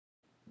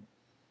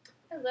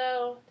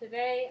Hello,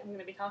 today I'm going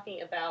to be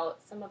talking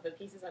about some of the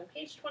pieces on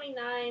page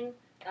 29.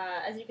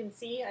 As you can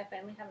see, I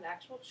finally have an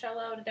actual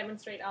cello to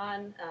demonstrate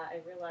on. I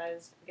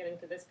realized getting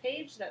to this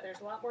page that there's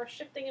a lot more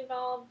shifting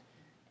involved,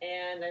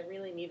 and I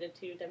really needed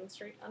to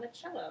demonstrate on a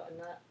cello and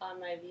not on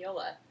my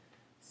viola.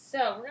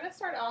 So we're going to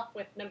start off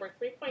with number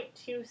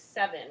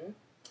 3.27.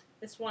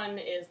 This one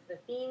is the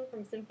theme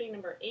from Symphony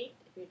number 8.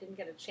 If you didn't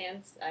get a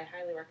chance, I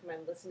highly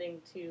recommend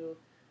listening to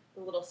the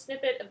little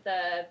snippet of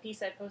the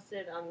piece I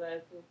posted on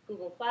the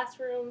Google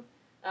Classroom,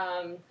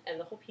 and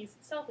the whole piece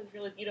itself is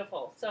really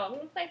beautiful. So I'm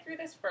going to play through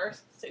this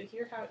first so you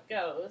hear how it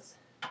goes,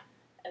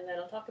 and then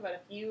I'll talk about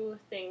a few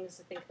things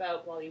to think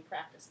about while you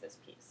practice this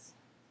piece.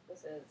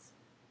 This is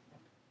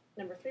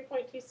number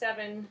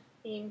 3.27,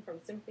 theme from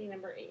Symphony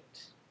number 8.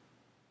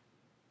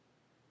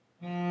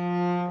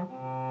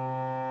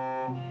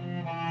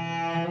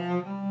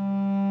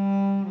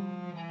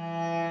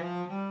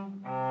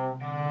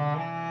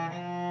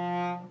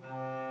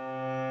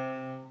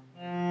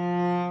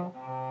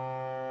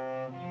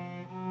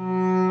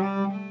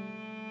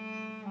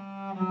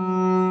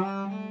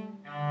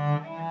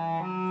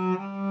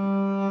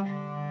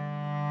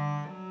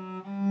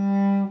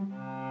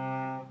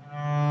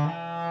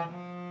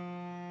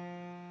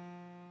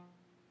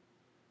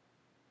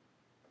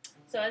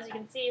 So as you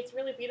can see, it's a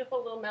really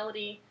beautiful little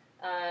melody.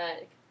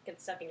 It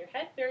gets stuck in your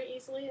head very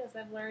easily, as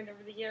I've learned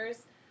over the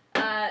years.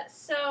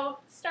 So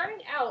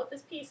starting out,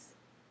 this piece,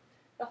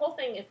 the whole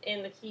thing is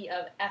in the key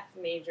of F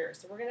major.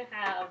 So we're going to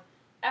have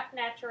F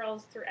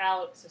naturals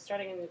throughout. So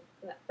starting in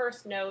that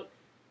first note,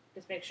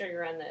 just make sure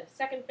you're on the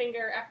second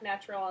finger, F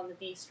natural on the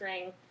D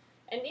string.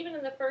 And even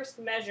in the first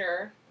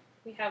measure,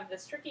 we have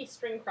this tricky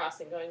string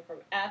crossing going from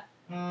F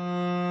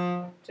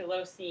to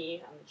low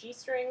C on the G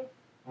string,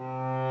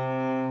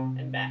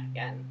 and back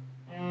again.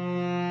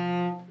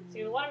 So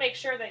you want to make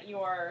sure that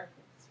your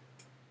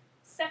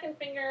second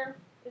finger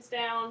is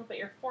down, but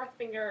your fourth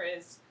finger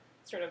is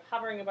sort of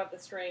hovering above the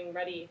string,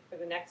 ready for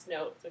the next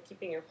note. So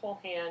keeping your whole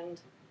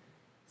hand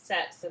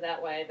set so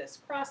that way this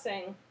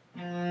crossing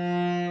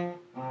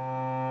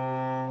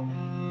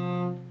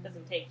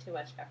doesn't take too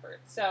much effort.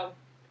 So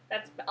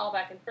that's all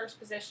back in first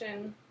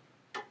position.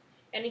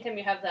 Anytime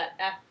you have that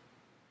F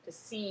to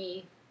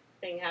C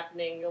thing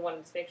happening, you'll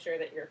want to make sure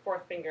that your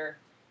fourth finger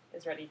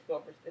is ready to go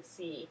over to the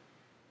C.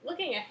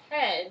 Looking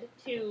ahead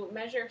to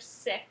measure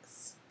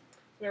 6,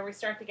 where we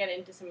start to get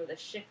into some of the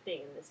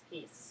shifting in this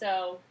piece.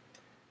 So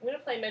I'm going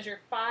to play measure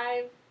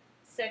 5,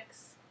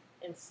 6,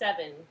 and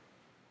 7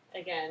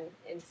 again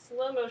in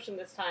slow motion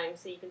this time,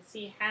 so you can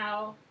see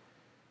how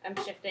I'm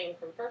shifting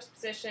from first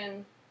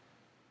position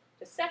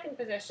to second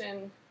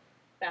position,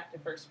 back to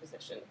first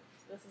position.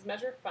 So this is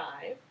measure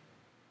 5.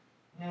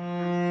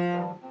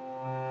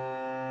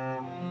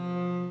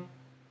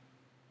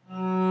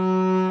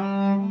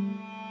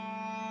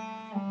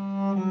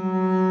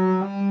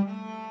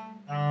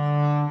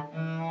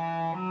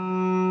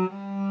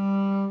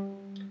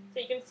 So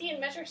you can see in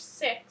measure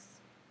 6,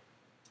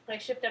 I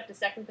shift up to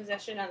second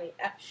position on the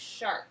F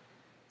sharp.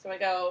 So I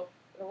go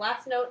the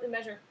last note in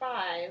measure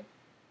 5,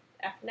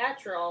 F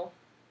natural,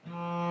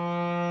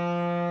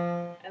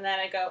 and then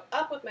I go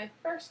up with my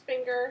first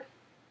finger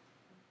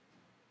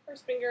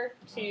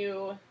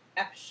to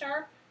F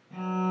sharp,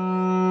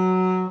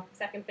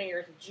 second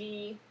finger to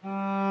G,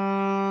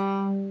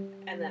 and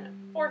then a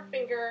fourth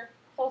finger,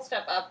 whole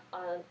step up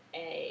on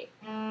A.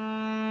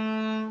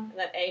 And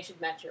that A should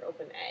match your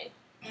open A.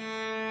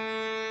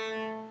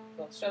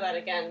 So let's show that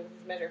again. This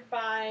is measure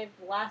 5,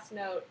 last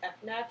note F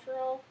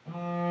natural,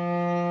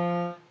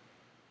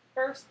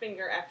 first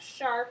finger F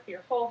sharp.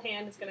 Your whole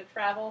hand is going to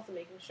travel, so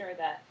making sure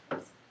that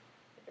the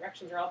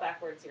directions are all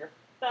backwards. Your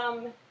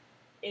thumb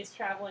is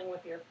traveling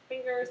with your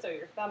finger, so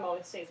your thumb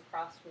always stays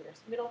across from your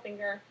middle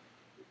finger.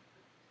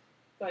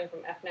 Going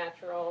from F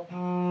natural,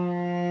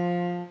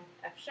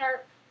 F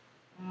sharp,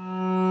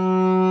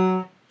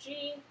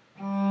 G,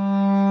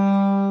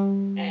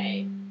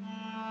 A.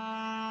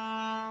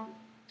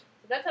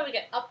 So that's how we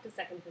get up to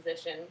second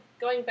position.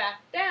 Going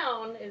back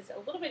down is a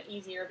little bit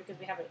easier because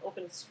we have an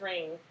open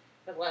string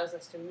that allows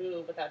us to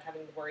move without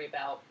having to worry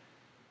about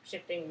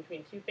shifting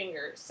between two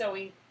fingers. So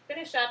we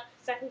finish up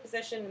second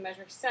position in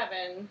measure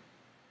 7.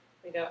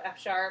 We go F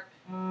sharp,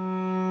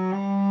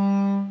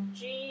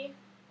 G,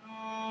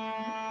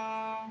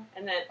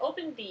 and then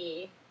open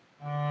D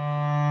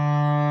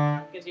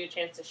gives you a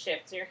chance to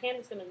shift. So your hand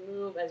is going to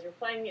move as you're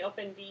playing the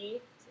open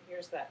D. So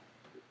here's that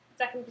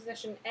second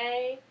position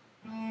A,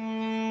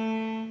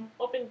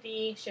 open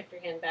D, shift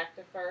your hand back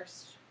to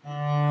first,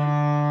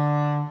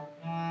 and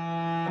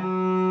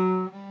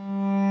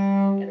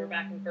we're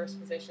back in first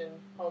position,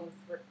 home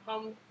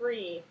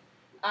free.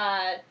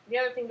 The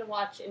other thing to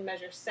watch in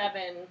measure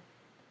 7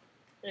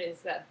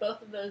 is that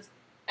both of those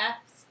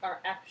F's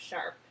are F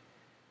sharp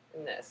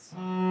in this.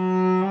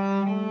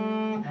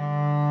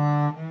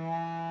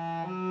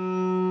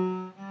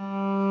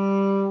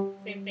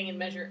 Same thing in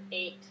measure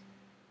 8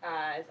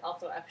 is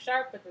also F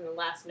sharp, but then the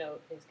last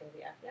note is going to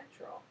be F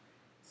natural.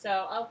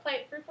 So I'll play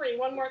it through for you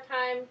one more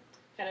time,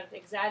 kind of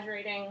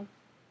exaggerating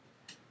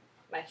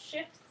my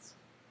shifts.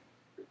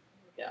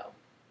 go.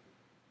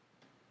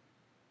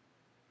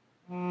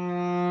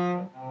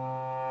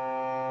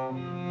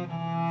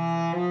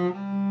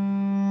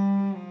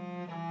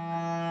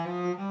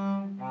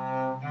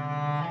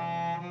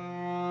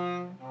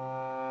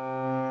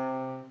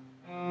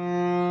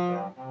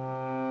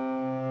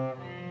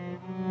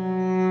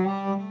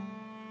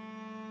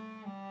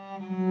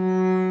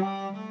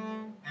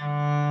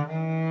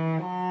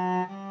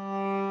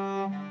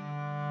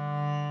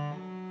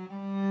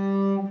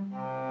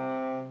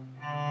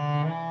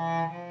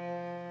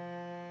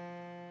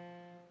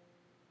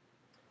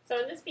 So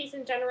in this piece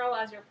in general,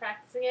 as you're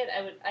practicing it,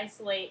 I would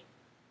isolate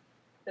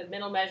the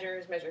middle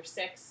measures, measure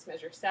 6,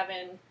 measure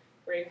 7,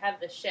 where you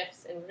have the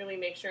shifts, and really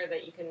make sure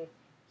that you can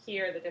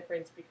hear the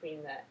difference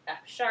between the F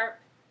sharp,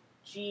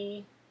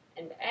 G,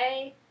 and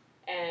A,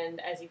 and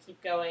as you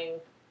keep going,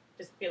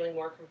 just feeling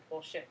more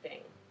comfortable shifting.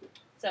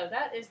 So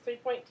that is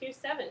 3.27.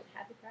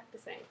 Happy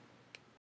practicing.